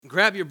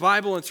Grab your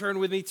Bible and turn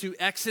with me to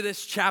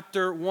Exodus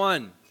chapter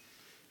 1.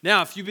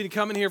 Now, if you've been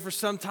coming here for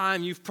some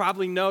time, you've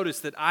probably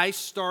noticed that I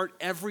start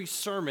every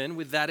sermon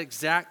with that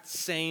exact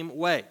same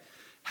way.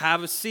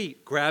 Have a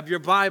seat, grab your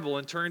Bible,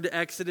 and turn to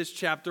Exodus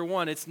chapter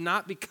 1. It's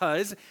not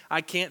because I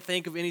can't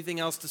think of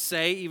anything else to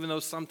say, even though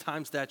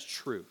sometimes that's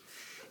true.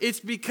 It's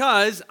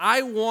because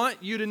I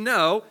want you to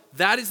know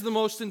that is the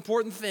most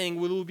important thing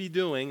we will be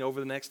doing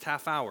over the next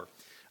half hour,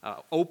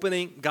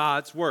 opening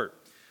God's Word.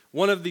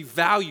 One of the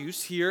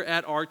values here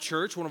at our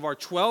church, one of our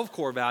 12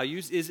 core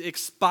values, is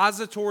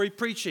expository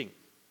preaching.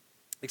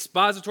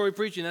 Expository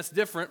preaching, that's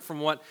different from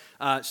what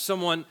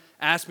someone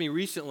asked me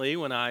recently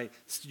when I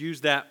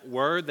used that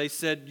word. They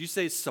said, "You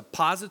say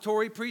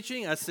suppository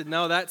preaching?" I said,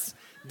 "No, that's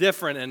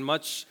different and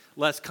much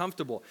less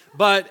comfortable."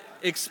 But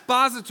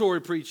expository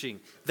preaching,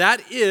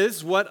 that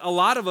is what a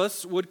lot of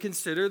us would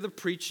consider the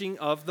preaching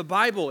of the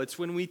Bible. It's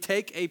when we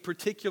take a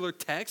particular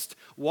text,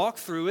 walk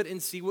through it,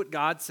 and see what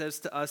God says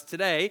to us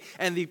today.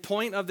 And the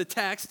point of the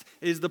text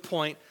is the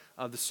point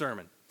of the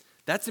sermon.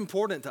 That's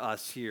important to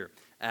us here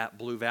at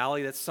Blue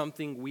Valley. That's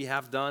something we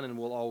have done and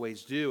will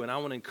always do. And I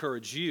want to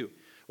encourage you.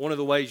 One of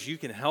the ways you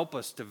can help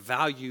us to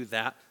value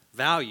that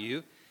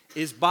value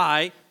is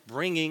by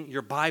bringing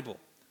your Bible.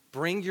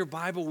 Bring your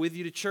Bible with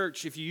you to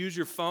church. If you use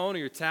your phone or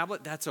your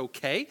tablet, that's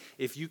okay.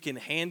 If you can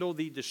handle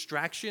the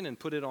distraction and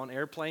put it on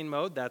airplane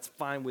mode, that's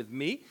fine with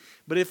me.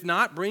 But if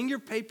not, bring your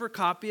paper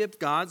copy of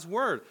God's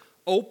Word.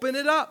 Open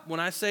it up. When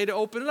I say to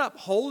open it up,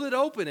 hold it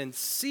open and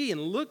see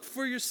and look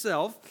for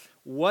yourself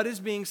what is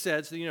being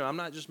said, so I'm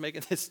not just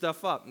making this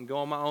stuff up and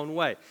going my own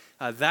way.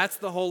 That's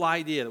the whole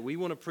idea, that we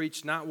want to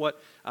preach not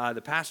what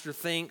the pastor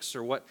thinks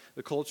or what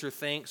the culture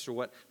thinks or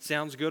what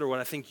sounds good or what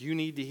I think you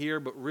need to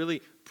hear, but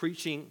really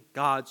preaching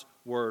God's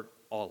Word,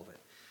 all of it.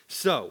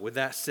 So, with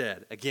that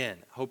said, again,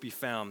 I hope you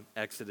found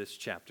Exodus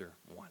chapter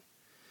 1.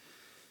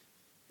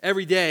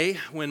 Every day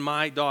when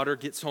my daughter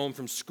gets home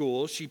from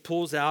school, she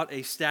pulls out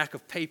a stack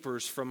of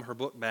papers from her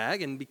book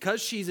bag. And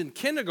because she's in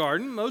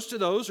kindergarten, most of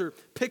those are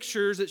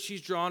pictures that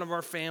she's drawn of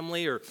our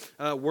family or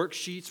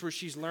worksheets where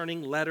she's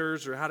learning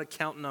letters or how to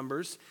count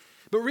numbers.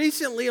 But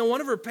recently on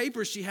one of her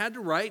papers, she had to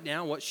write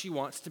down what she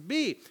wants to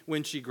be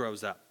when she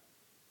grows up.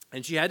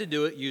 And she had to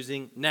do it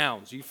using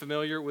nouns. Are you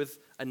familiar with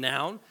a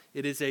noun?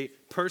 It is a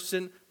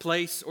person,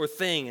 place, or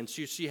thing. And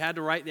she had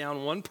to write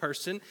down one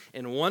person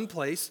in one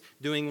place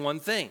doing one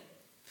thing.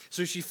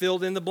 So she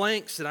filled in the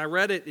blanks, and I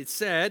read it. It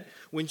said,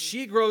 when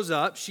she grows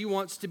up, she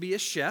wants to be a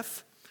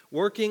chef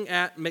working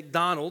at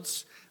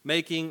McDonald's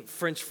making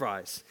French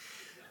fries.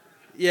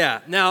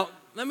 Yeah, now,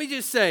 let me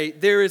just say,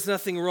 there is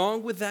nothing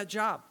wrong with that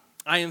job.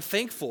 I am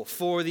thankful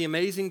for the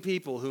amazing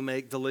people who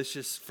make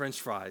delicious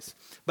French fries.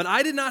 But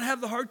I did not have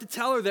the heart to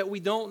tell her that we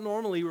don't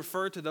normally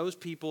refer to those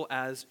people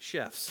as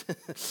chefs.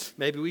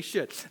 Maybe we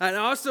should. And I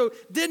also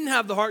didn't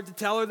have the heart to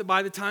tell her that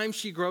by the time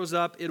she grows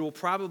up, it will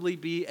probably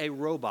be a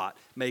robot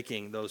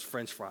making those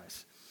French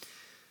fries.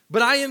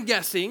 But I am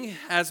guessing,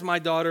 as my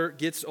daughter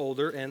gets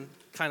older and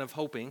kind of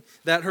hoping,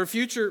 that her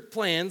future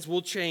plans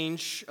will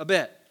change a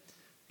bit.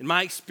 In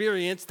my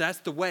experience, that's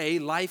the way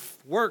life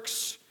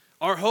works.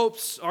 Our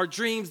hopes, our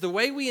dreams, the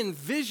way we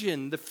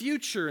envision the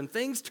future and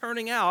things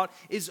turning out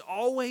is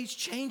always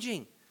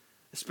changing,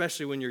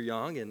 especially when you're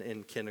young and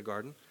in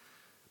kindergarten.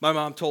 My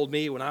mom told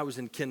me when I was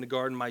in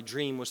kindergarten, my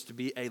dream was to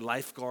be a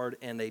lifeguard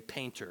and a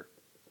painter.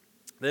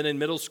 Then in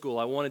middle school,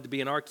 I wanted to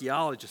be an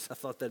archaeologist. I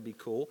thought that'd be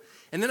cool.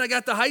 And then I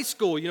got to high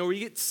school, where you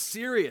get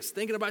serious,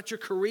 thinking about your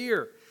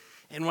career.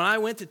 And when I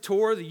went to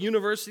tour the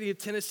University of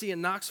Tennessee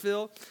in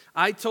Knoxville,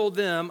 I told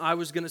them I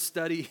was going to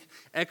study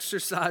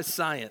exercise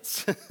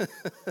science,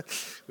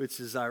 which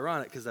is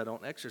ironic because I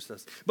don't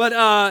exercise.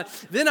 But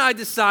then I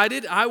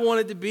decided I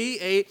wanted to be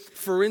a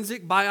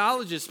forensic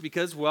biologist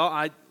because,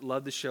 I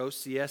love the show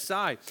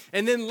CSI.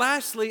 And then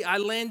lastly, I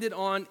landed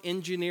on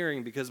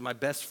engineering because my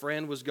best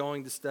friend was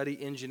going to study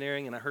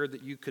engineering, and I heard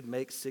that you could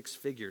make six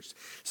figures.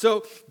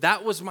 So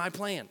that was my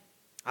plan.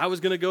 I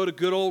was going to go to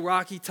good old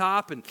Rocky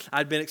Top, and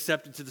I'd been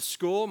accepted to the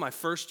school. My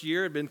first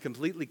year had been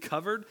completely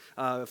covered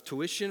of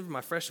tuition for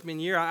my freshman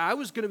year. I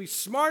was going to be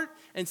smart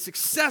and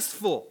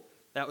successful.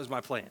 That was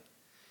my plan.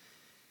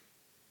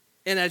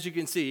 And as you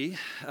can see,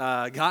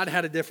 God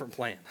had a different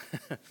plan.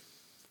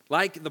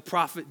 Like the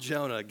prophet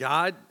Jonah,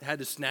 God had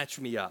to snatch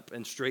me up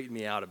and straighten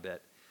me out a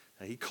bit.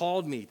 He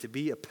called me to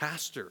be a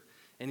pastor,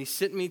 and he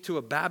sent me to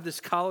a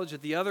Baptist college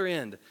at the other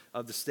end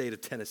of the state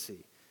of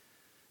Tennessee.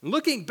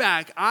 Looking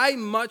back, I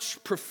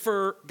much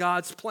prefer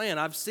God's plan.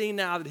 I've seen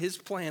now that his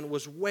plan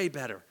was way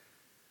better.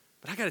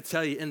 But I got to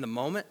tell you, in the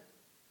moment,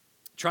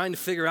 trying to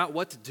figure out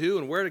what to do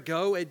and where to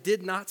go, it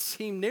did not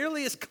seem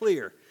nearly as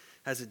clear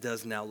as it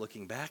does now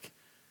looking back.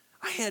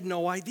 I had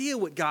no idea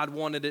what God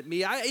wanted at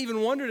me. I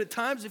even wondered at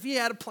times if he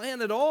had a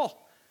plan at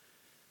all.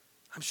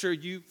 I'm sure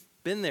you've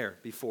been there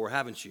before,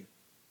 haven't you?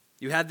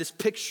 You had this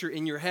picture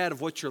in your head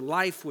of what your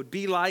life would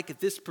be like at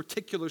this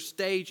particular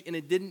stage, and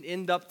it didn't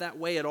end up that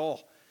way at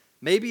all.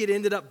 Maybe it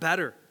ended up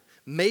better.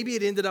 Maybe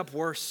it ended up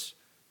worse.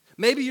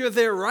 Maybe you're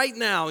there right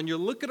now and you're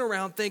looking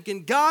around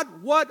thinking,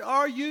 God, what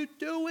are you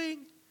doing?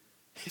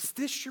 Is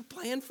this your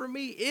plan for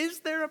me? Is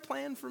there a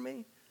plan for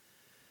me?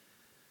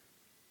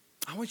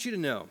 I want you to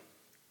know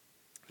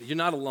that you're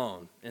not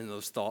alone in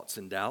those thoughts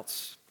and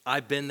doubts.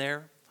 I've been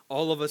there.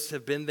 All of us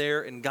have been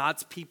there, and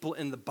God's people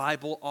in the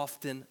Bible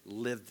often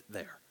lived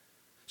there.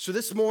 So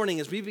this morning,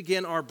 as we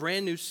begin our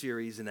brand new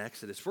series in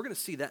Exodus, we're going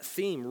to see that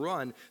theme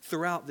run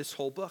throughout this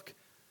whole book.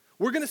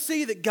 We're going to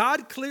see that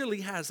God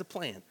clearly has a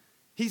plan.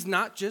 He's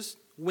not just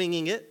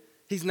winging it.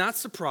 He's not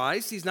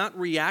surprised. He's not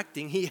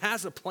reacting. He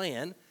has a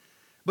plan,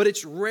 but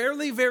it's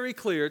rarely very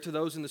clear to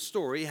those in the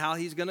story how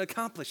he's going to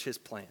accomplish his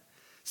plan.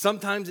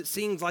 Sometimes it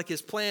seems like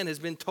his plan has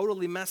been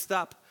totally messed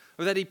up,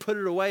 or that he put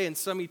it away in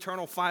some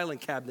eternal filing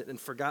cabinet and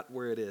forgot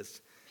where it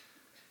is.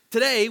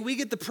 Today, we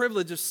get the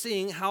privilege of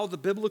seeing how the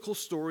biblical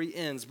story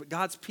ends, but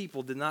God's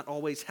people did not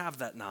always have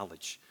that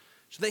knowledge.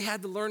 So they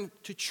had to learn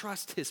to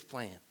trust his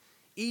plan,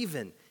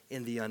 even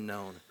in the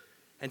unknown.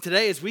 And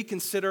today, as we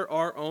consider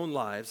our own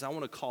lives, I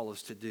want to call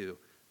us to do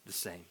the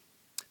same.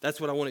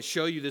 That's what I want to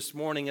show you this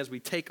morning as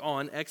we take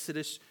on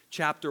Exodus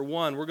chapter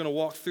 1. We're going to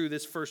walk through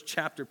this first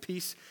chapter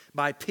piece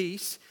by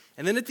piece,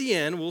 and then at the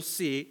end, we'll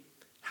see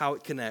how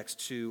it connects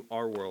to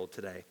our world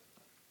today.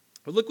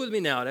 But look with me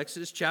now at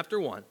Exodus chapter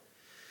 1.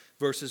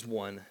 Verses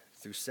 1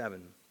 through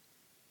 7.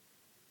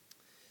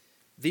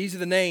 These are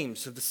the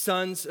names of the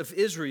sons of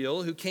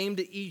Israel who came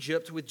to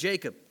Egypt with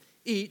Jacob,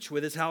 each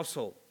with his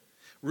household: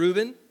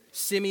 Reuben,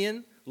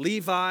 Simeon,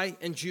 Levi,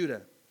 and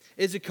Judah;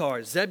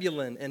 Issachar,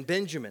 Zebulun, and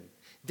Benjamin;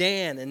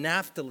 Dan and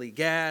Naphtali,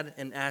 Gad,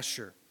 and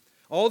Asher.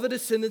 All the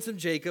descendants of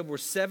Jacob were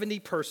 70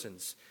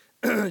 persons.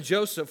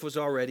 Joseph was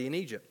already in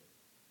Egypt.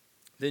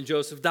 Then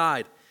Joseph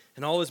died,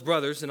 and all his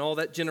brothers, and all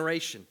that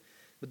generation.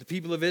 But the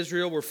people of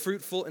Israel were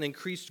fruitful and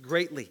increased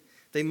greatly.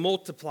 They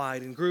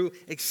multiplied and grew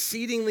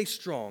exceedingly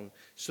strong,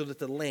 so that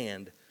the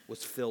land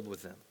was filled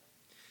with them.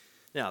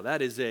 Now,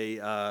 that is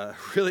a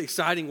really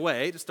exciting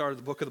way to start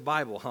the book of the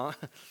Bible, huh?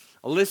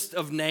 A list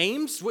of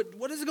names?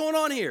 What is going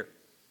on here?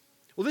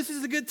 Well, this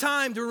is a good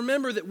time to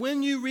remember that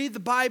when you read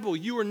the Bible,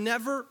 you are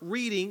never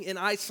reading in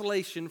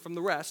isolation from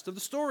the rest of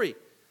the story.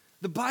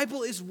 The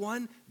Bible is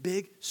one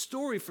big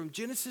story from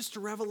Genesis to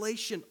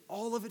Revelation.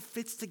 All of it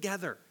fits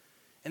together.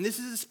 And this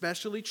is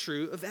especially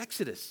true of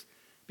Exodus,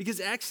 because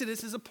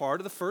Exodus is a part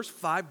of the first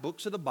 5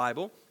 books of the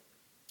Bible,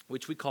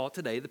 which we call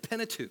today the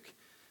Pentateuch.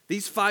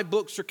 These 5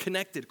 books are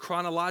connected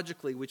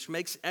chronologically, which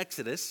makes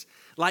Exodus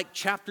like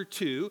chapter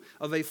 2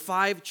 of a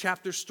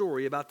 5-chapter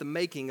story about the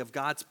making of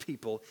God's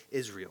people,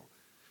 Israel.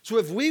 So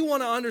if we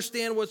want to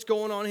understand what's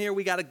going on here,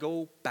 we got to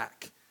go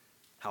back.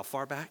 How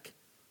far back?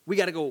 We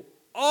got to go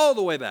all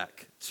the way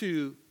back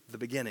to the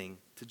beginning,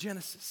 to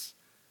Genesis.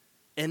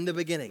 In the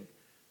beginning,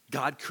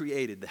 God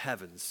created the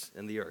heavens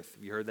and the earth.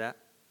 Have you heard that?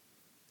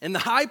 And the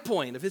high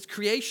point of his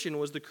creation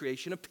was the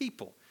creation of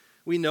people.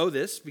 We know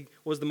this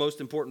was the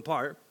most important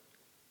part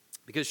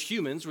because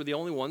humans were the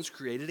only ones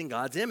created in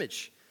God's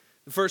image.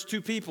 The first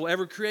 2 people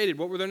ever created,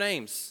 what were their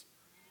names?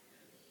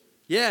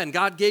 Yeah, and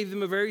God gave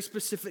them a very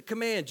specific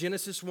command.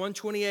 Genesis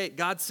 1:28,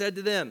 God said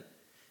to them,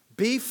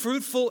 "Be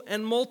fruitful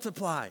and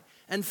multiply,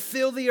 and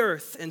fill the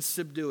earth and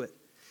subdue it,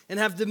 and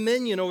have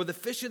dominion over the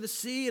fish of the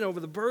sea and over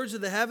the birds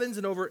of the heavens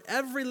and over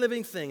every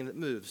living thing that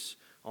moves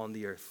on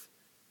the earth."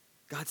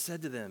 God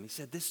said to them, he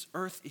said, this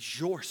earth is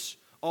yours.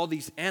 All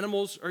these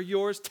animals are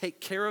yours.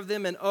 Take care of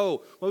them. And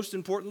most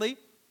importantly,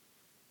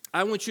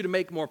 I want you to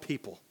make more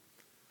people.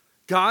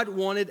 God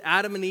wanted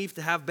Adam and Eve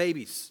to have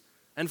babies,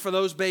 and for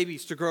those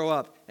babies to grow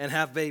up and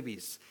have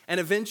babies, and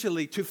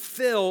eventually to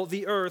fill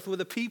the earth with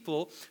a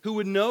people who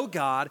would know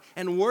God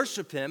and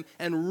worship him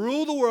and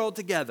rule the world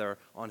together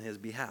on his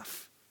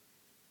behalf.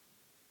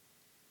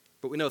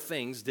 But we know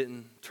things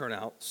didn't turn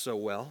out so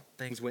well.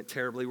 Things went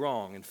terribly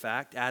wrong. In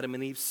fact, Adam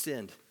and Eve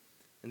sinned,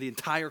 and the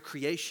entire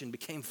creation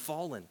became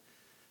fallen.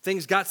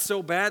 Things got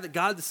so bad that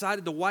God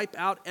decided to wipe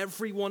out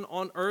everyone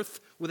on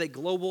earth with a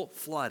global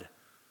flood.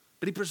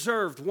 But he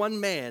preserved one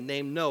man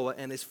named Noah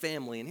and his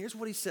family. And here's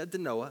what he said to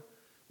Noah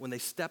when they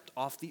stepped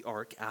off the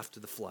ark after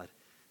the flood.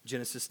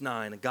 Genesis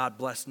 9, and God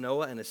blessed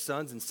Noah and his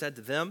sons and said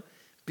to them,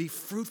 "Be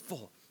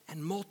fruitful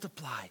and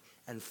multiply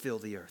and fill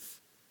the earth."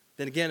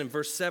 Then again in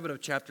verse 7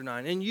 of chapter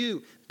 9, "And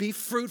you, be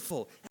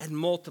fruitful and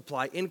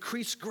multiply,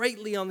 increase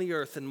greatly on the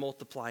earth and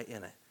multiply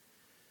in it."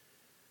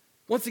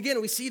 Once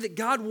again, we see that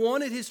God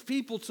wanted his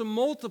people to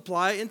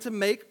multiply and to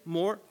make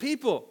more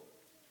people.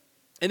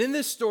 And in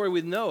this story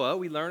with Noah,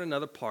 we learn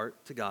another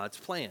part to God's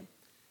plan.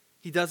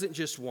 He doesn't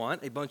just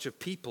want a bunch of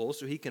people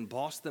so he can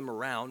boss them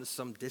around as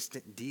some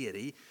distant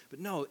deity. But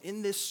no,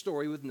 in this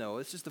story with Noah,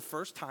 this is the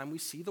first time we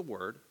see the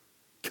word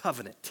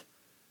covenant.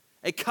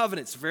 A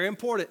covenant is very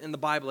important in the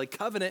Bible. A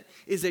covenant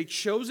is a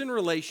chosen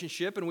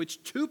relationship in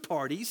which 2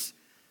 parties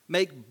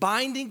make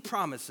binding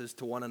promises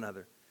to one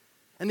another.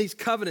 And these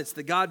covenants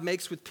that God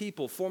makes with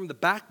people form the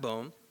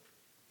backbone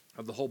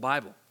of the whole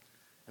Bible.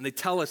 And they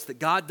tell us that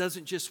God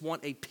doesn't just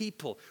want a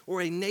people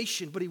or a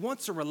nation, but he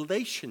wants a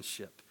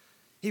relationship.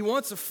 He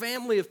wants a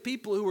family of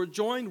people who are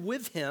joined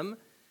with him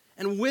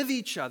and with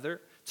each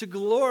other to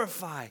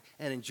glorify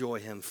and enjoy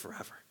him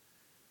forever.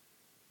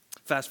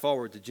 Fast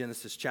forward to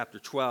Genesis chapter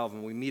 12,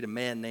 and we meet a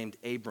man named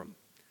Abram.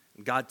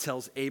 God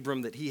tells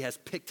Abram that he has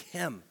picked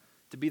him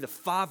to be the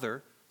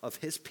father of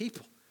his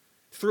people.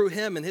 Through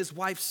him and his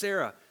wife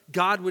Sarah,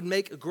 God would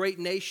make a great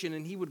nation,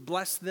 and he would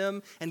bless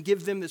them and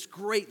give them this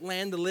great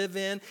land to live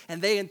in,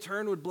 and they in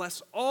turn would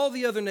bless all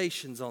the other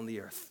nations on the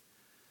earth.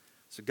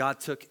 So God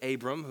took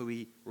Abram, who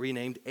he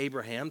renamed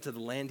Abraham, to the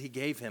land he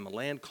gave him, a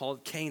land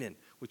called Canaan,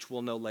 which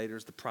we'll know later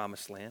is the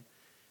promised land.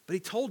 But he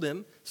told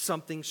him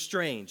something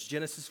strange.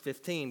 Genesis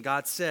 15,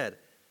 God said,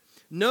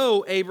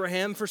 "Know,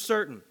 Abraham, for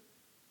certain,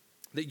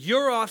 that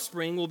your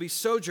offspring will be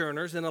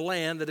sojourners in a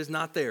land that is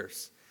not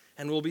theirs,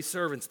 and will be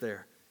servants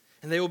there.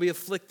 And they will be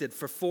afflicted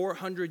for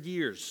 400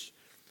 years.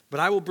 But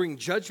I will bring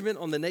judgment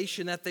on the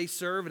nation that they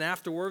serve, and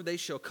afterward they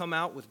shall come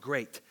out with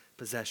great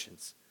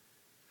possessions."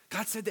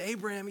 God said to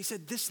Abraham, he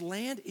said, this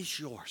land is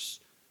yours,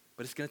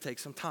 but it's going to take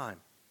some time.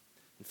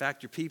 In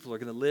fact, your people are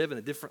going to live in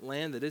a different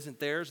land that isn't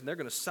theirs, and they're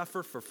going to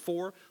suffer for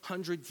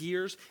 400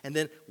 years. And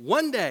then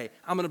one day,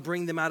 I'm going to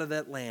bring them out of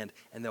that land,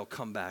 and they'll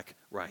come back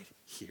right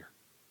here.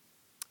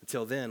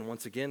 Until then,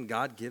 once again,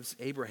 God gives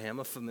Abraham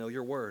a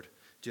familiar word.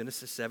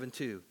 Genesis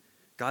 7:2.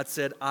 God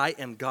said, "I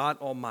am God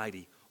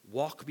Almighty.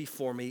 Walk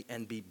before me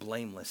and be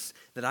blameless,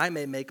 that I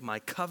may make my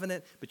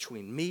covenant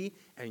between me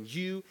and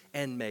you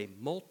and may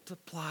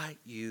multiply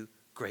you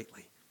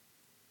greatly."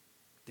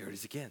 There it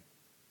is again.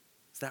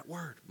 It's that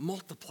word,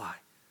 multiply.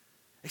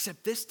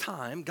 Except this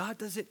time, God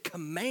doesn't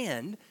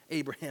command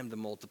Abraham to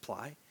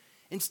multiply.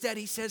 Instead,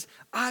 he says,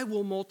 I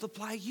will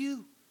multiply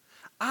you.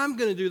 I'm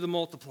going to do the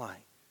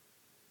multiplying.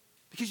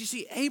 Because you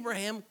see,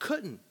 Abraham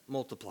couldn't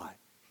multiply.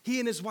 He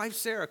and his wife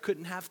Sarah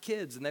couldn't have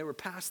kids, and they were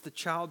past the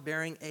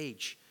childbearing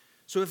age.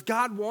 So if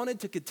God wanted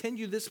to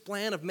continue this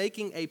plan of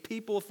making a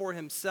people for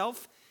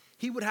himself,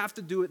 he would have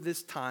to do it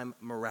this time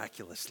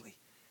miraculously.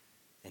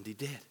 And he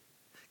did.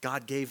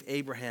 God gave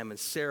Abraham and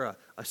Sarah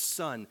a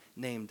son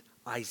named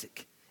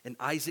Isaac. And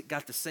Isaac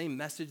got the same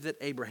message that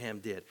Abraham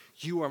did.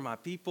 You are my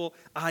people.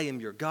 I am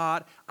your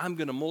God. I'm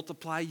going to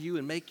multiply you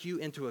and make you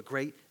into a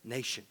great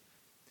nation.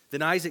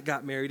 Then Isaac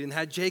got married and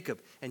had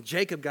Jacob. And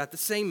Jacob got the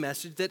same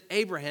message that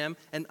Abraham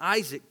and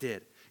Isaac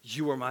did.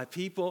 You are my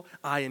people.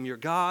 I am your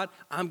God.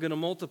 I'm going to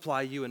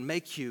multiply you and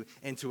make you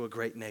into a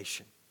great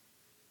nation.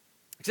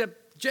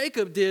 Except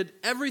Jacob did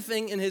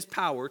everything in his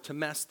power to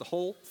mess the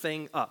whole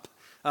thing up.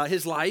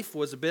 His life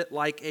was a bit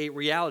like a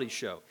reality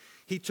show.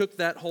 He took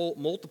that whole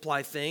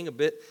multiply thing a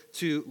bit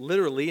too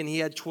literally, and he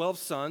had 12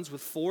 sons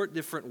with 4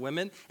 different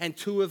women, and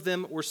 2 of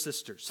them were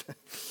sisters.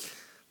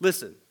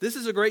 Listen, this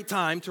is a great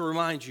time to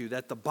remind you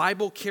that the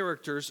Bible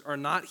characters are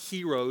not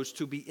heroes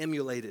to be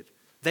emulated.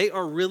 They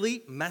are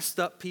really messed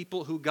up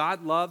people who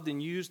God loved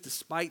and used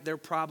despite their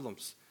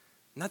problems.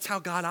 And that's how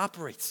God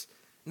operates.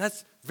 And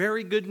that's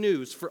very good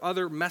news for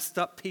other messed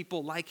up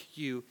people like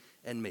you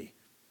and me.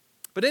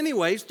 But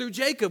anyways, through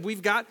Jacob,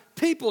 we've got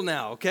people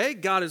now, okay?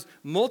 God has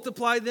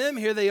multiplied them.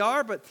 Here they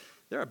are, but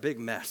they're a big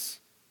mess.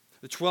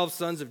 The 12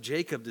 sons of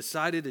Jacob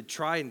decided to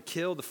try and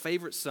kill the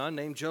favorite son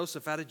named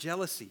Joseph out of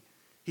jealousy.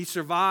 He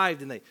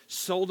survived, and they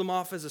sold him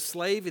off as a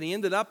slave, and he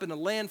ended up in a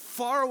land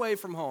far away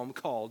from home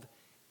called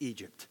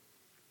Egypt.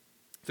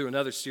 Through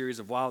another series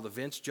of wild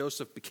events,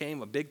 Joseph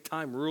became a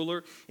big-time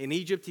ruler in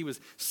Egypt. He was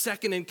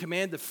second in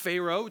command to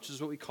Pharaoh, which is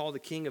what we call the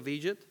king of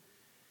Egypt.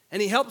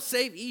 And he helped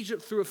save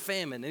Egypt through a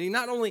famine. And he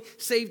not only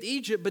saved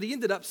Egypt, but he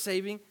ended up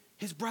saving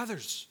his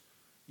brothers.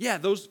 Yeah,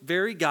 those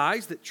very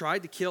guys that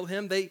tried to kill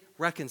him, they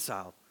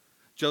reconciled.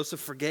 Joseph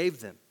forgave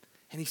them.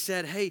 And he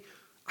said, hey,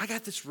 I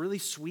got this really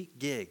sweet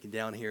gig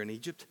down here in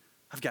Egypt.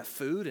 I've got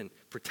food and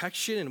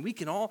protection, and we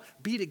can all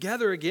be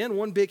together again,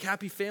 one big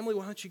happy family.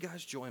 Why don't you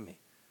guys join me?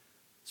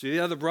 So the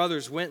other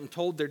brothers went and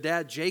told their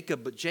dad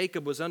Jacob, but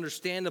Jacob was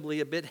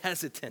understandably a bit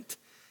hesitant.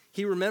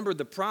 He remembered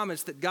the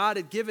promise that God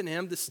had given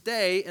him to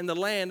stay in the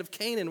land of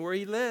Canaan where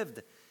he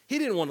lived. He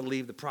didn't want to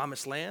leave the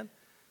promised land.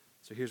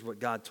 So here's what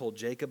God told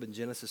Jacob in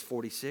Genesis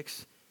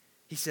 46.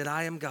 He said,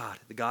 I am God,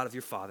 the God of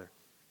your father.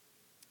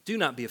 Do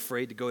not be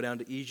afraid to go down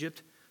to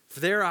Egypt,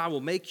 for there I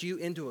will make you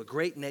into a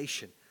great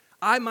nation.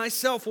 I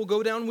myself will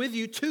go down with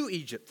you to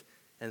Egypt.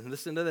 And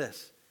listen to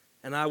this.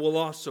 And I will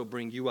also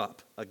bring you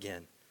up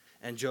again.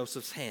 And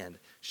Joseph's hand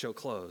shall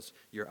close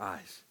your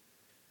eyes.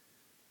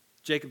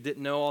 Jacob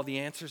didn't know all the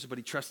answers, but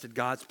he trusted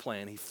God's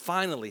plan. He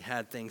finally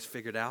had things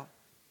figured out.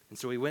 And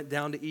so he went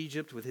down to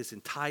Egypt with his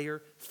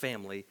entire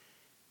family.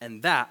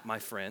 And that, my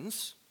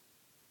friends,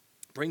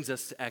 brings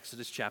us to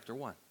Exodus chapter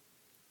 1.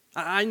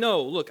 I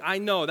know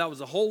that was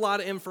a whole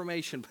lot of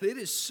information, but it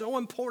is so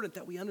important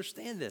that we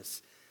understand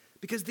this.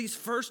 Because these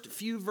first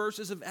few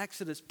verses of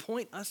Exodus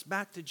point us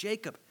back to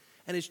Jacob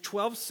and his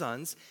 12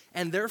 sons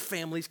and their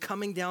families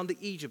coming down to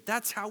Egypt.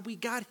 That's how we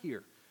got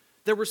here.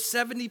 There were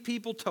 70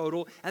 people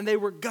total, and they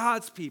were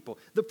God's people,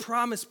 the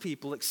promised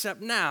people,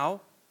 except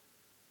now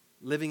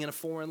living in a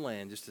foreign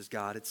land, just as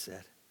God had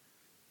said.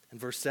 And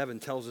verse 7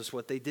 tells us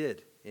what they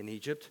did in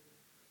Egypt.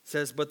 It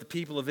says, but the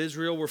people of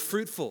Israel were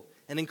fruitful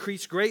and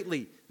increased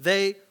greatly.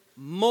 They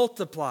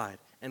multiplied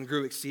and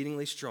grew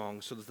exceedingly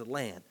strong, so that the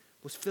land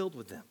was filled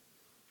with them.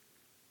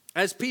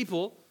 As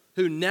people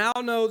who now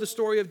know the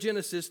story of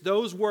Genesis,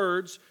 those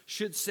words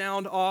should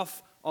sound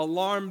off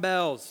alarm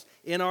bells.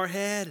 in our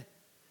head.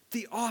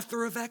 The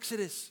author of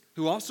Exodus,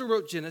 who also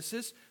wrote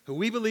Genesis, who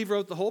we believe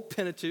wrote the whole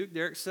Pentateuch.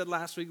 Derek said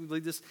last week, we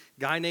believe this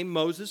guy named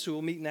Moses, who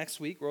we'll meet next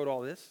week, wrote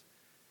all this.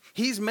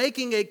 He's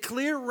making a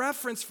clear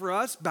reference for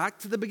us back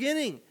to the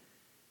beginning.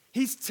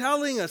 He's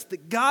telling us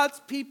that God's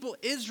people,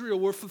 Israel,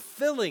 were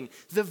fulfilling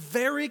the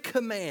very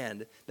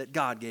command that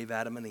God gave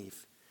Adam and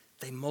Eve.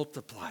 They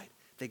multiplied.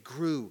 They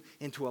grew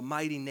into a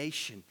mighty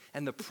nation,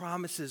 and the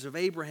promises of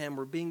Abraham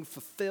were being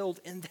fulfilled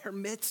in their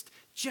midst,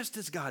 just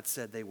as God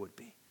said they would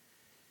be.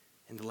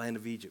 And the land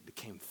of Egypt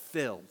became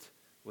filled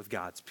with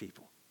God's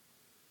people.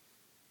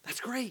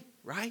 That's great,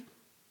 right?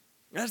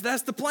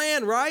 That's the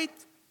plan, right?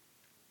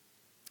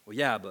 Well,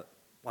 yeah, but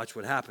watch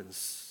what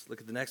happens. Look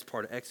at the next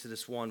part of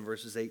Exodus 1,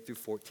 verses 8 through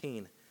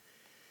 14.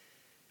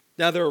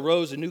 Now there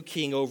arose a new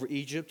king over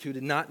Egypt who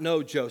did not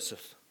know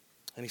Joseph.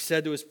 And he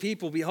said to his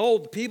people,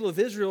 "Behold, the people of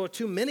Israel are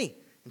too many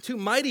and too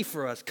mighty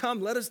for us.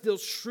 Come, let us deal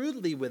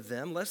shrewdly with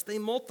them, lest they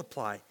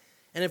multiply.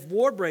 And if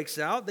war breaks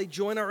out, they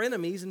join our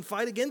enemies and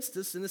fight against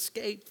us and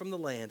escape from the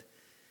land."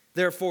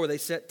 Therefore they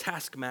set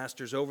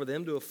taskmasters over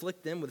them to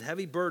afflict them with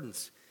heavy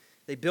burdens.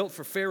 They built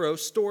for Pharaoh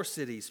store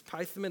cities,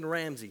 Pithom and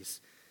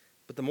Ramses.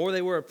 But the more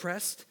they were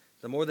oppressed,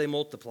 the more they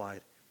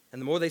multiplied, and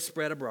the more they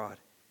spread abroad.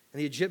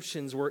 And the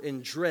Egyptians were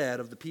in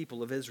dread of the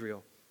people of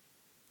Israel.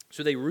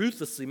 So they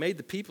ruthlessly made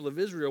the people of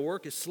Israel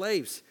work as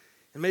slaves,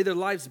 and made their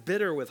lives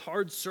bitter with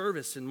hard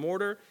service in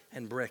mortar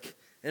and brick,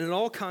 and in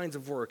all kinds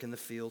of work in the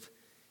field.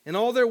 In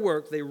all their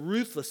work, they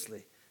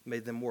ruthlessly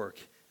made them work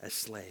as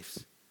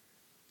slaves.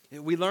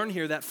 We learn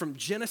here that from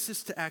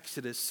Genesis to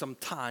Exodus, some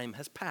time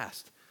has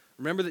passed.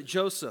 Remember that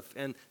Joseph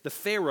and the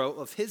Pharaoh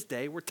of his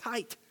day were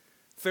tight.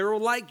 Pharaoh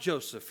liked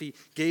Joseph. He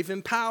gave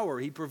him power.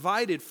 He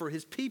provided for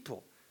his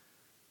people.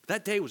 But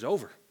that day was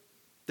over.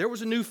 There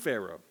was a new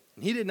Pharaoh,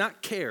 and he did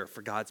not care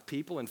for God's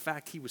people. In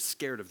fact, he was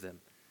scared of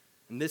them.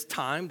 And this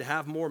time, to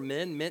have more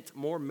men meant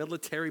more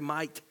military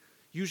might.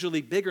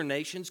 Usually bigger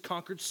nations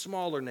conquered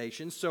smaller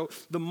nations. So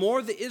the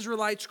more the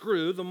Israelites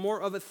grew, the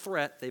more of a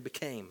threat they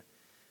became.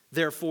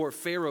 Therefore,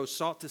 Pharaoh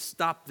sought to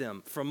stop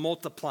them from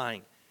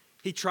multiplying.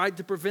 He tried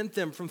to prevent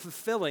them from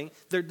fulfilling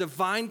their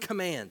divine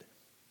command.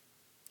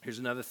 Here's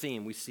another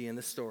theme we see in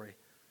this story.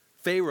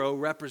 Pharaoh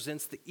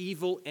represents the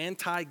evil,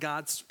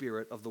 anti-God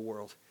spirit of the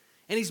world.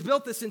 And he's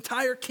built this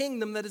entire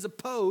kingdom that is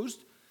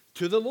opposed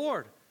to the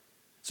Lord.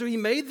 So he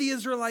made the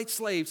Israelite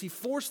slaves. He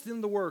forced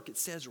them to work, it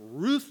says,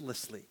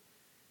 ruthlessly.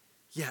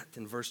 Yet,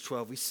 in verse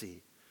 12, we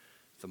see,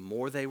 the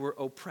more they were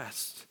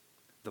oppressed,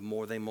 the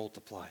more they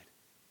multiplied.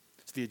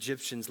 So the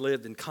Egyptians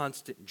lived in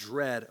constant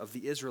dread of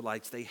the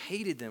Israelites. They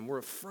hated them, were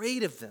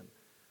afraid of them.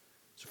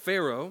 So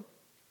Pharaoh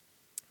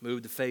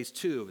moved to phase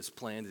 2 of his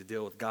plan to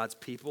deal with God's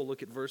people.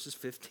 Look at verses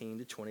 15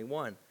 to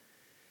 21.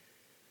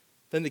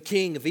 Then the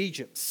king of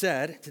Egypt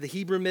said to the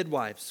Hebrew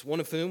midwives,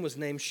 one of whom was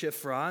named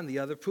Shiphrah and the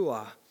other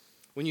Puah,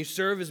 "When you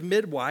serve as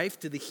midwife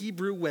to the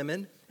Hebrew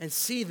women and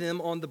see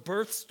them on the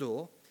birth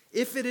stool,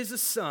 if it is a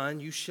son,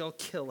 you shall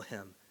kill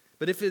him.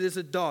 But if it is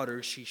a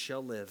daughter, she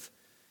shall live."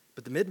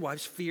 But the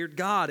midwives feared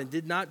God and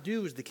did not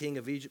do as the king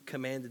of Egypt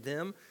commanded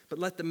them, but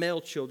let the male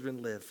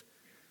children live.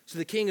 So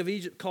the king of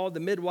Egypt called the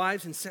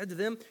midwives and said to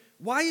them,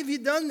 "Why have you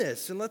done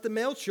this, and let the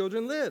male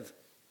children live?"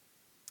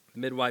 The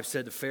midwife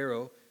said to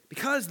Pharaoh,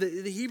 "Because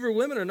the Hebrew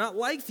women are not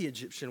like the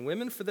Egyptian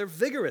women, for they're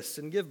vigorous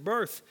and give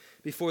birth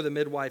before the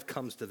midwife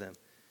comes to them."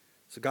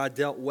 So God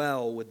dealt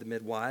well with the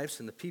midwives,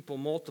 and the people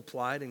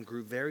multiplied and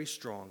grew very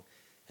strong.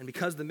 And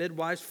because the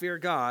midwives fear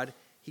God,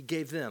 he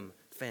gave them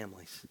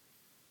families.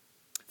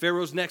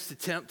 Pharaoh's next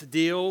attempt to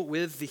deal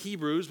with the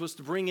Hebrews was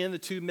to bring in the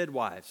 2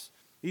 midwives.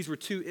 These were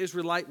 2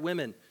 Israelite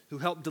women who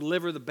helped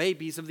deliver the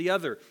babies of the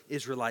other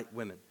Israelite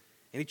women.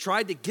 And he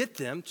tried to get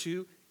them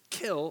to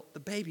kill the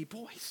baby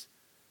boys.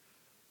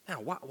 Now,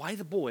 why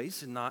the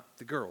boys and not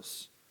the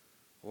girls?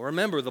 Well,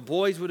 remember, the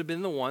boys would have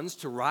been the ones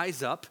to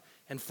rise up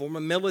and form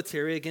a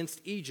military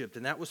against Egypt,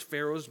 and that was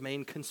Pharaoh's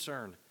main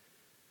concern.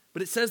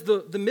 But it says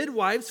the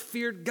midwives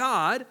feared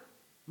God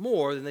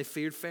more than they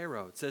feared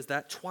Pharaoh. It says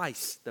that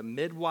twice. The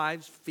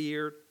midwives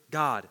feared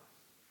God.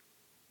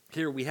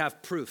 Here we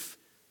have proof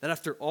that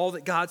after all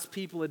that God's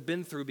people had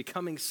been through,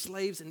 becoming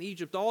slaves in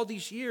Egypt all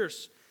these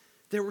years,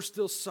 there were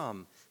still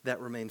some that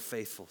remained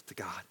faithful to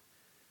God.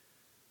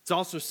 It's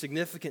also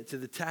significant to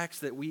the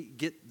text that we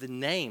get the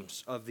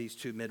names of these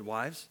 2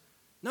 midwives.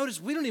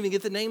 Notice we don't even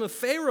get the name of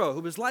Pharaoh,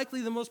 who was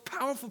likely the most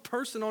powerful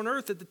person on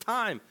earth at the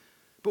time.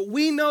 But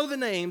we know the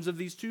names of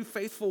these 2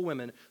 faithful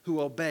women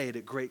who obeyed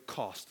at great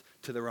cost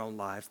to their own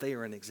lives. They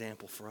are an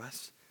example for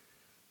us.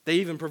 They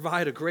even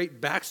provide a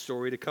great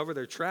backstory to cover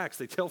their tracks.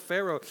 They tell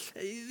Pharaoh,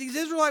 "Hey, these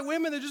Israelite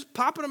women, they're just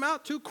popping them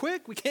out too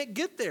quick. We can't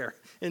get there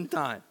in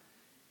time."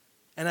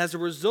 And as a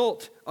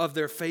result of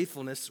their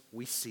faithfulness,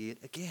 we see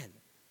it again.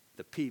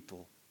 The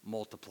people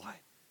multiply.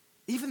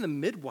 Even the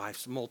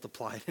midwives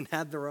multiplied and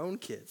had their own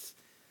kids.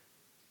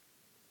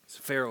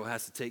 So Pharaoh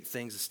has to take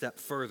things a step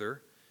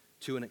further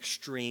to an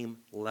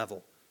extreme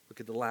level. Look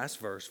at the last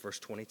verse, verse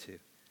 22.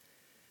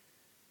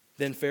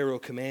 Then Pharaoh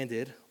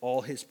commanded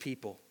all his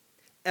people,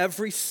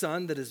 "Every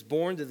son that is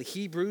born to the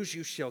Hebrews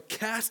you shall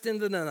cast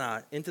into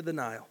the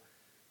Nile,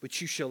 but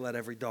you shall let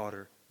every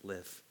daughter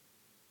live.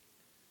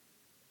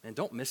 And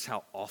don't miss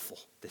how awful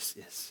this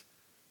is.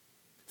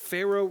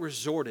 Pharaoh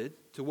resorted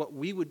to what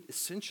we would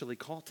essentially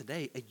call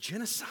today a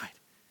genocide.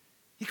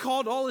 He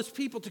called all his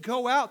people to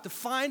go out to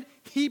find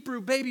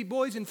Hebrew baby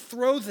boys and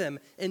throw them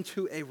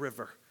into a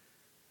river.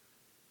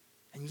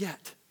 And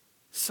yet,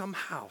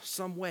 somehow,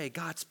 some way,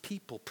 God's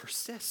people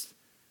persist.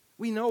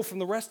 We know from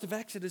the rest of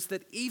Exodus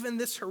that even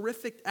this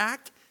horrific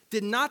act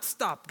did not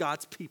stop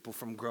God's people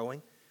from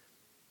growing.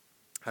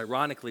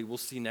 Ironically, we'll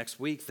see next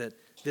week that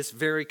this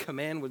very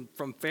command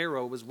from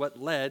Pharaoh was what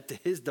led to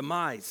his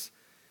demise.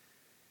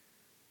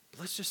 But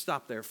let's just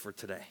stop there for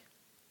today.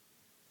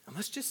 And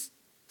let's just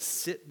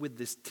sit with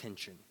this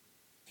tension.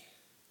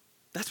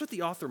 That's what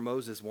the author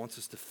Moses wants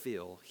us to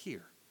feel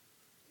here.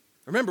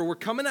 Remember, we're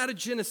coming out of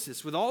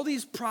Genesis with all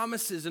these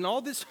promises and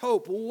all this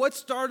hope. Well, what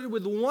started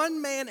with one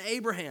man,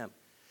 Abraham,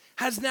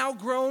 has now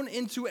grown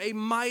into a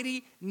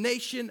mighty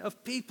nation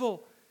of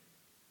people.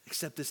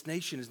 Except this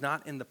nation is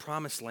not in the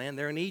promised land.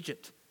 They're in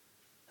Egypt.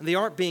 And they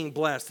aren't being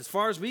blessed. As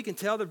far as we can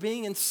tell, they're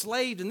being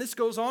enslaved. And this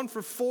goes on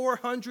for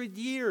 400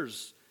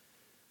 years.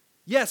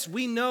 Yes,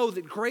 we know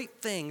that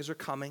great things are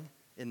coming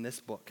in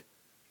this book.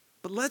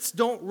 But let's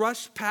don't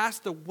rush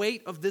past the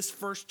weight of this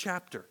first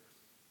chapter.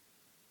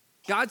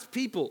 God's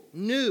people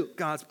knew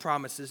God's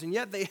promises, and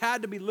yet they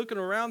had to be looking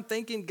around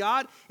thinking,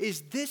 God,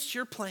 is this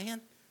your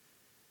plan?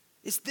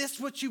 Is this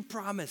what you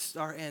promised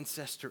our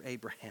ancestor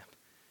Abraham?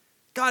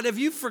 God, have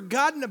you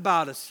forgotten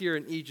about us here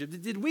in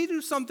Egypt? Did we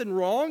do something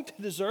wrong to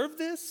deserve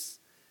this?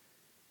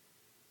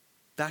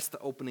 That's the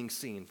opening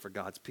scene for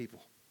God's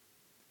people.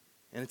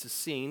 And it's a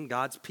scene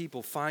God's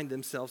people find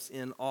themselves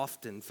in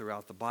often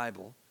throughout the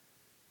Bible.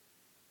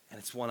 And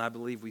it's one I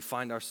believe we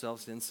find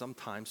ourselves in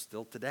sometimes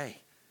still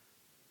today.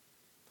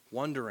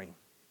 Wondering,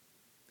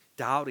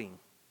 doubting,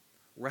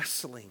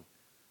 wrestling.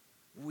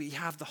 We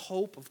have the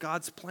hope of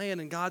God's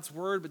plan and God's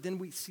word, but then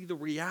we see the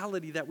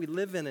reality that we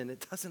live in, and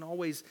it doesn't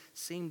always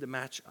seem to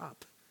match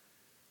up.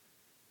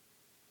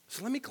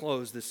 So let me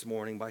close this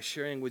morning by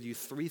sharing with you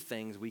 3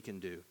 things we can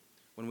do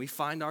when we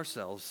find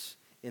ourselves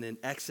in an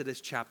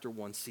Exodus chapter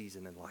 1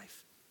 season in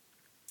life.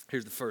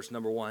 Here's the first.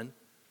 Number one,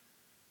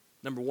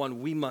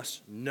 we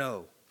must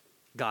know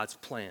God's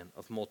plan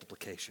of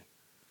multiplication.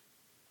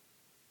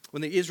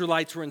 When the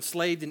Israelites were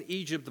enslaved in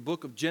Egypt, the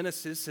book of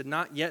Genesis had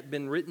not yet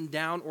been written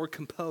down or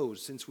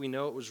composed, since we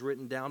know it was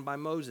written down by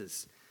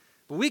Moses.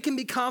 But we can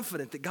be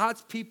confident that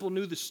God's people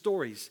knew the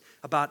stories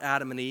about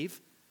Adam and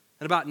Eve,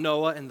 and about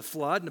Noah and the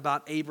flood, and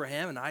about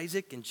Abraham and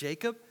Isaac and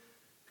Jacob,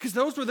 because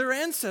those were their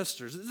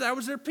ancestors. That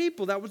was their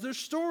people. That was their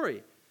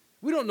story.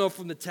 We don't know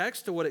from the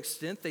text to what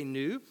extent they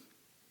knew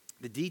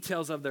the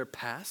details of their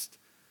past.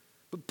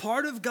 But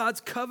part of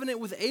God's covenant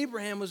with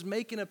Abraham was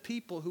making a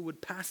people who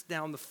would pass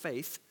down the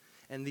faith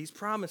and these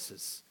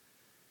promises.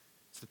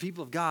 So the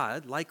people of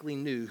God likely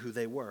knew who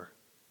they were.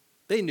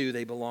 They knew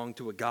they belonged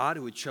to a God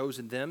who had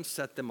chosen them,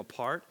 set them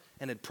apart,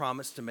 and had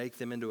promised to make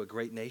them into a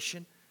great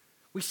nation.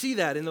 We see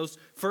that in those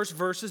first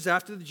verses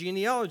after the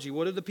genealogy.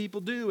 What did the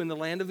people do in the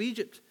land of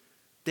Egypt?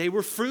 They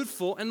were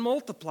fruitful and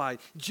multiplied,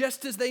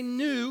 just as they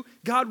knew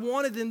God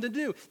wanted them to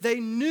do. They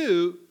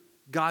knew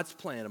God's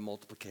plan of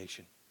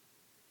multiplication.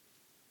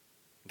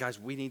 Guys,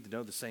 we need to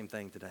know the same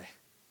thing today.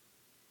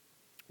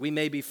 We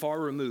may be far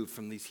removed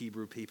from these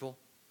Hebrew people.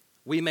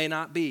 We may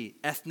not be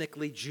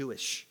ethnically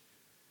Jewish.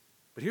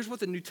 But here's what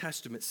the New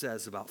Testament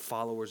says about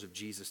followers of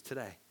Jesus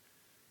today.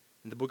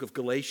 In the book of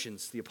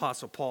Galatians, the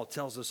Apostle Paul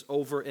tells us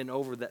over and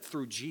over that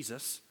through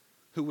Jesus,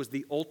 who was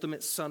the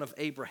ultimate son of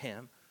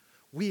Abraham,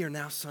 we are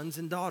now sons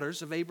and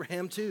daughters of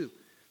Abraham too.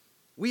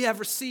 We have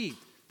received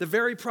the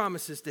very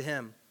promises to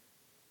him.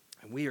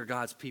 And we are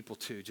God's people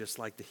too, just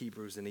like the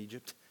Hebrews in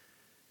Egypt.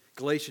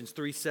 Galatians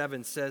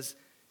 3:7 says,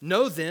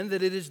 know then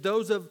that it is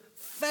those of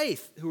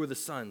faith who are the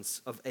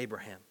sons of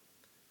Abraham.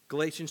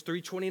 Galatians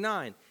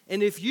 3:29,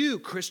 and if you,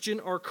 Christian,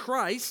 are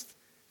Christ,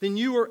 then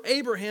you are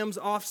Abraham's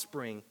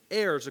offspring,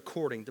 heirs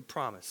according to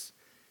promise.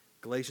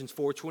 Galatians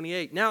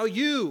 4:28, now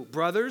you,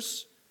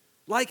 brothers,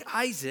 like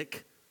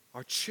Isaac,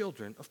 are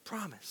children of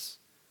promise.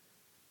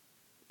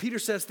 Peter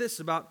says this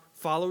about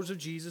followers of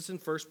Jesus in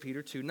 1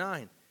 Peter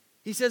 2:9.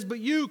 He says, but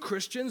you,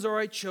 Christians, are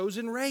a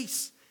chosen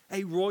race,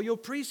 a royal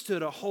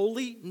priesthood, a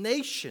holy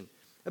nation,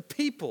 a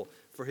people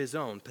for his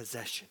own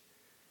possession.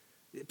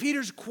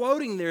 Peter's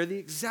quoting there the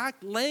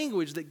exact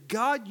language that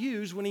God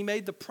used when he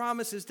made the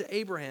promises to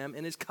Abraham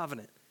in his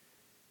covenant.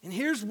 And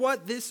here's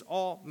what this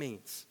all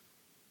means.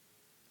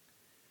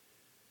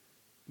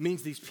 It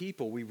means these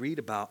people we read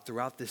about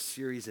throughout this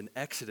series in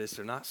Exodus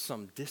are not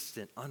some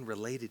distant,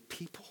 unrelated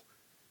people.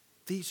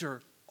 These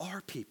are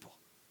our people.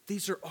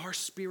 These are our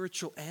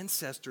spiritual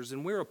ancestors,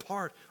 and we're a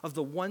part of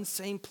the one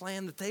same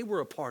plan that they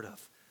were a part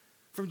of.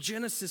 From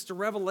Genesis to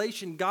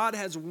Revelation, God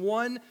has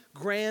one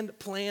grand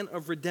plan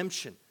of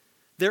redemption.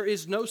 There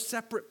is no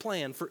separate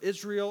plan for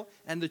Israel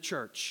and the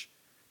church.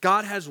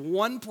 God has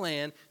one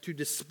plan to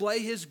display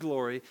his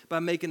glory by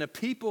making a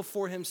people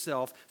for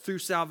himself through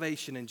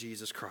salvation in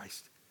Jesus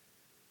Christ.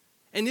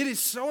 And it is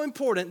so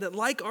important that,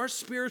 like our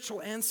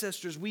spiritual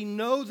ancestors, we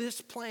know this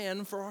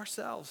plan for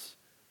ourselves.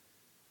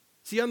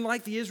 See,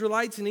 unlike the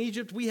Israelites in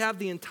Egypt, we have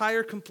the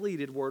entire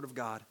completed Word of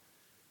God.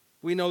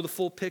 We know the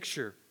full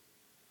picture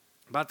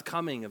about the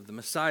coming of the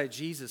Messiah,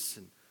 Jesus,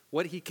 and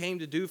what he came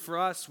to do for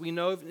us. We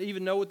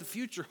even know what the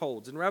future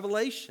holds in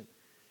Revelation.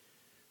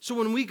 So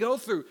when we go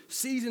through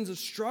seasons of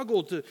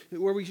struggle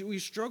where we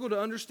struggle to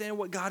understand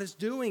what God is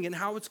doing and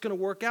how it's going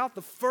to work out,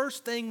 the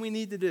first thing we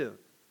need to do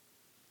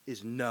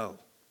is know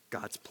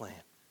God's plan.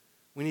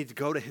 We need to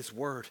go to his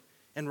word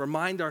and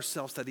remind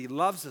ourselves that he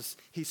loves us,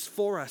 he's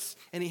for us,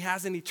 and he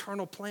has an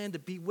eternal plan to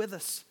be with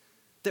us,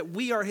 that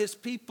we are his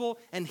people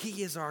and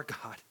he is our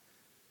God.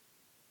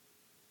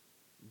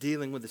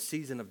 Dealing with a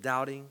season of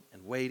doubting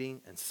and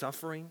waiting and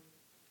suffering,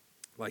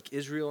 like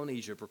Israel and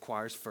Egypt,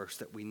 requires first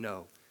that we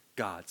know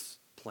God's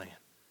plan.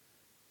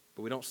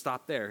 But we don't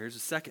stop there. Here's the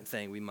second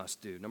thing we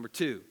must do. Number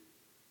 2,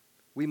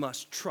 we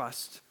must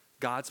trust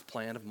God's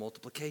plan of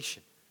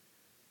multiplication.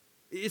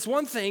 It's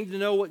one thing to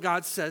know what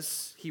God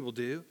says he will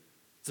do.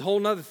 It's a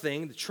whole other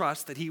thing to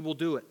trust that he will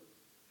do it.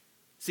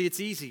 See, it's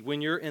easy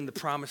when you're in the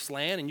promised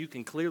land and you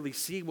can clearly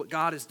see what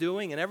God is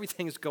doing and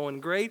everything's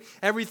going great.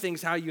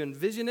 Everything's how you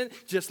envision it,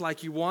 just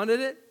like you wanted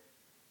it.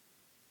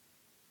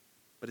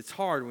 But it's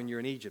hard when you're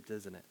in Egypt,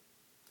 isn't it?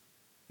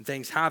 And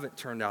things haven't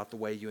turned out the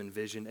way you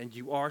envisioned, and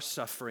you are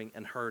suffering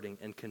and hurting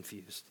and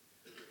confused.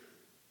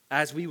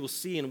 As we will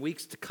see in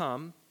weeks to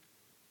come,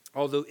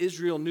 although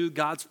Israel knew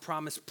God's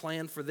promised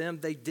plan for them,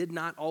 they did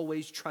not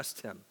always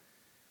trust him.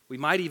 We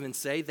might even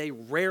say they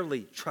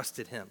rarely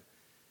trusted him.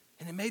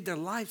 And it made their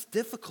lives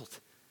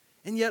difficult.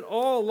 And yet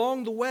all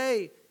along the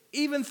way,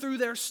 even through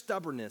their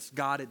stubbornness,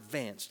 God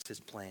advanced his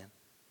plan.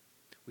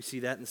 We see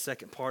that in the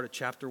second part of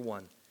chapter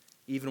 1.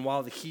 Even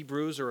while the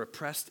Hebrews are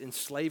oppressed in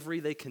slavery,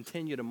 they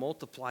continue to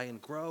multiply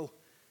and grow.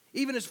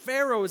 Even as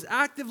Pharaoh is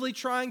actively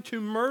trying to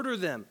murder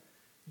them,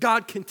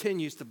 God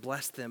continues to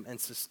bless them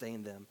and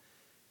sustain them.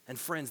 And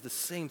friends, the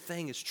same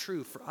thing is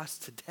true for us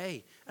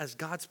today as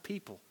God's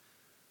people.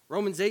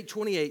 Romans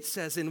 8:28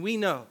 says, and we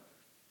know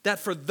that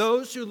for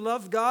those who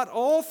love God,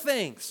 all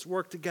things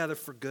work together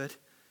for good,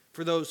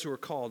 for those who are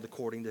called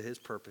according to his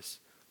purpose.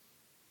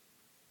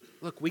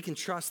 Look, we can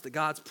trust that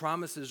God's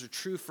promises are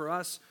true for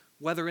us,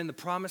 whether in the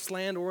promised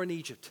land or in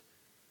Egypt.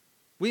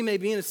 We may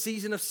be in a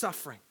season of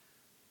suffering,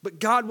 but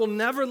God will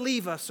never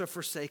leave us or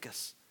forsake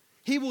us.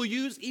 He will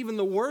use even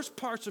the worst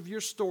parts of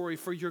your story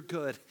for your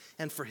good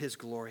and for his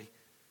glory.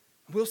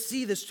 We'll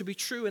see this to be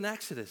true in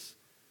Exodus.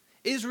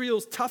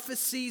 Israel's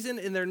toughest season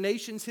in their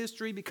nation's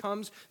history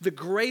becomes the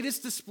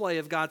greatest display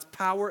of God's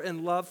power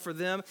and love for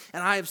them,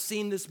 and I have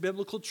seen this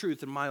biblical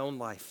truth in my own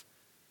life.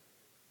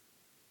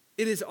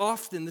 It is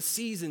often the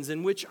seasons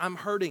in which I'm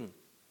hurting,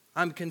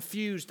 I'm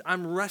confused,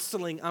 I'm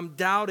wrestling, I'm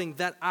doubting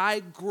that I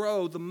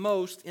grow the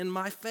most in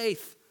my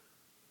faith.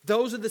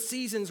 Those are the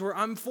seasons where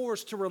I'm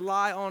forced to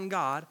rely on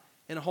God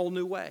in a whole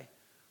new way,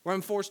 where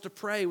I'm forced to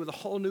pray with a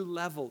whole new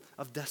level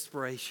of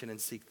desperation and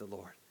seek the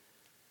Lord.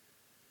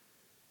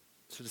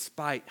 So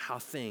despite how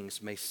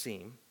things may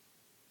seem,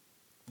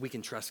 we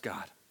can trust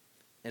God,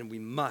 and we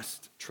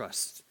must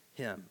trust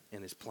him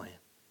in his plan.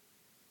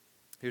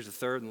 Here's the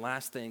third and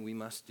last thing we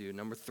must do.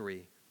 Number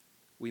 3,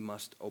 we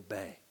must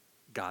obey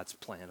God's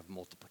plan of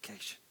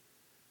multiplication.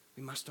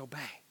 We must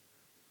obey.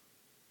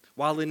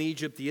 While in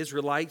Egypt, the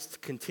Israelites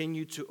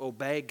continued to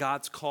obey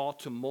God's call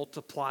to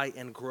multiply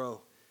and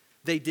grow.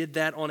 They did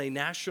that on a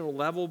national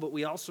level, but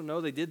we also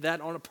know they did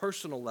that on a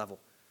personal level.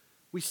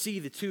 We see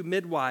the 2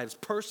 midwives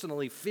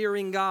personally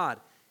fearing God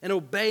and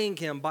obeying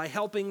him by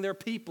helping their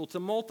people to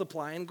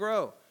multiply and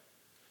grow.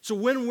 So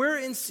when we're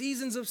in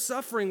seasons of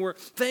suffering where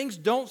things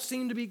don't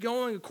seem to be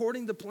going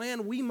according to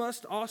plan, we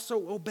must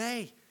also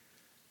obey.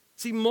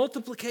 See,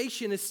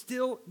 multiplication is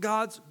still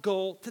God's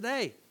goal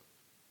today.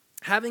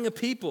 Having a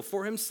people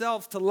for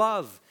himself to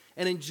love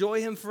and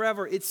enjoy him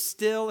forever, it's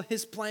still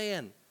his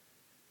plan.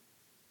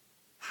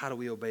 How do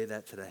we obey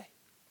that today?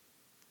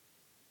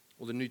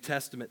 Well, the New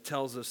Testament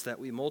tells us that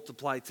we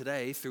multiply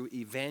today through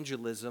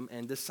evangelism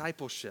and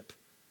discipleship,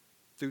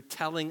 through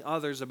telling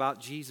others about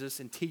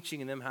Jesus and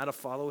teaching them how to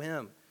follow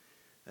him.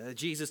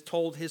 Jesus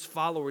told his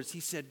followers,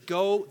 he said,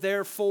 go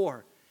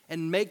therefore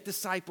and make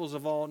disciples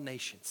of all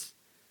nations.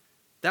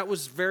 That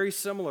was very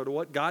similar to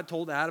what God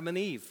told Adam and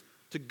Eve,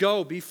 to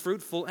go, be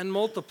fruitful, and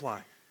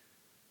multiply.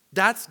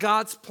 That's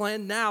God's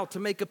plan now, to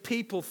make a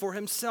people for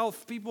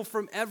himself, people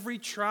from every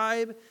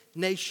tribe,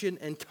 nation,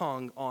 and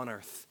tongue on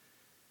earth.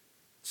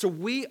 So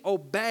we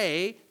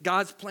obey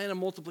God's plan of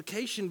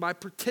multiplication by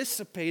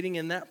participating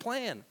in that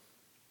plan,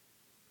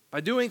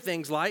 by doing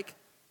things like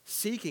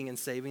seeking and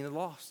saving the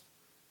lost,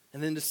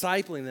 and then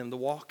discipling them to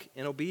walk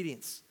in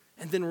obedience,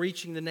 and then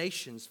reaching the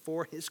nations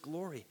for his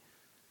glory.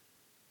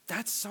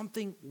 That's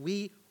something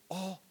we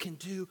all can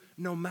do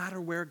no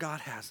matter where God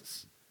has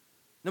us,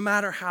 no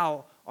matter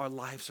how our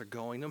lives are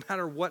going, no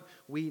matter what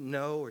we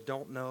know or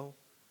don't know.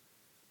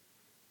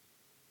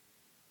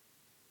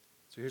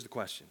 So here's the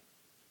question.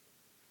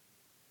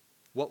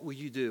 What will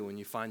you do when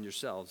you find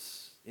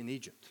yourselves in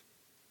Egypt?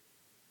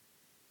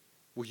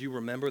 Will you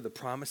remember the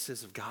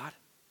promises of God?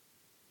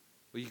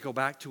 Will you go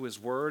back to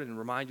his word and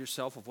remind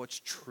yourself of what's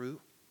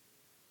true?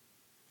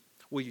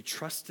 Will you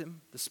trust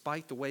him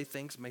despite the way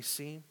things may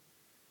seem?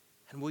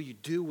 And will you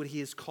do what he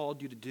has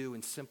called you to do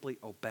and simply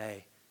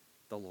obey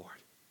the Lord?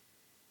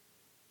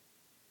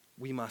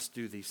 We must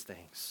do these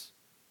things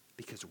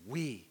because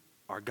we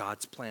are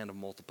God's plan of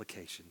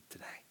multiplication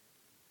today.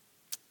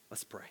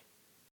 Let's pray.